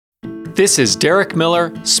This is Derek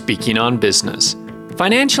Miller speaking on business.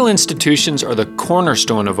 Financial institutions are the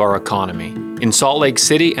cornerstone of our economy in Salt Lake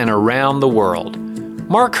City and around the world.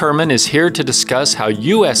 Mark Herman is here to discuss how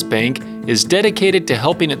U.S. Bank is dedicated to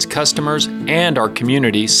helping its customers and our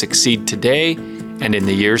community succeed today and in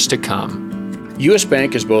the years to come. U.S.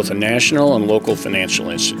 Bank is both a national and local financial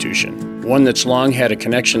institution, one that's long had a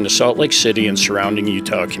connection to Salt Lake City and surrounding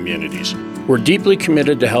Utah communities. We're deeply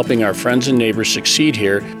committed to helping our friends and neighbors succeed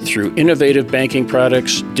here through innovative banking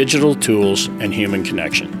products, digital tools, and human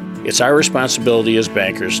connection. It's our responsibility as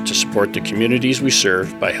bankers to support the communities we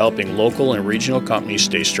serve by helping local and regional companies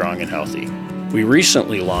stay strong and healthy. We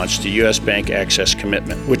recently launched the U.S. Bank Access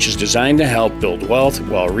Commitment, which is designed to help build wealth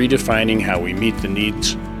while redefining how we meet the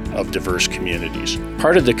needs of diverse communities.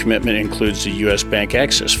 Part of the commitment includes the U.S. Bank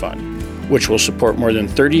Access Fund, which will support more than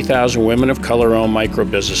 30,000 women of color-owned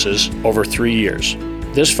microbusinesses over 3 years.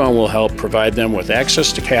 This fund will help provide them with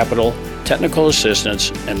access to capital, technical assistance,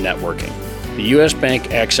 and networking. The U.S.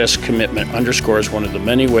 Bank Access Commitment underscores one of the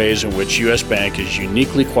many ways in which U.S. Bank is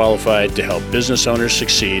uniquely qualified to help business owners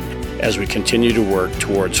succeed as we continue to work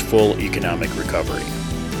towards full economic recovery.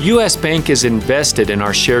 U.S. Bank is invested in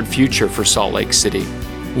our shared future for Salt Lake City.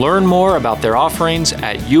 Learn more about their offerings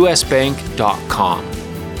at usbank.com.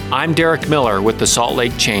 I'm Derek Miller with the Salt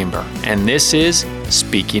Lake Chamber, and this is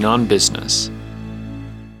Speaking on Business.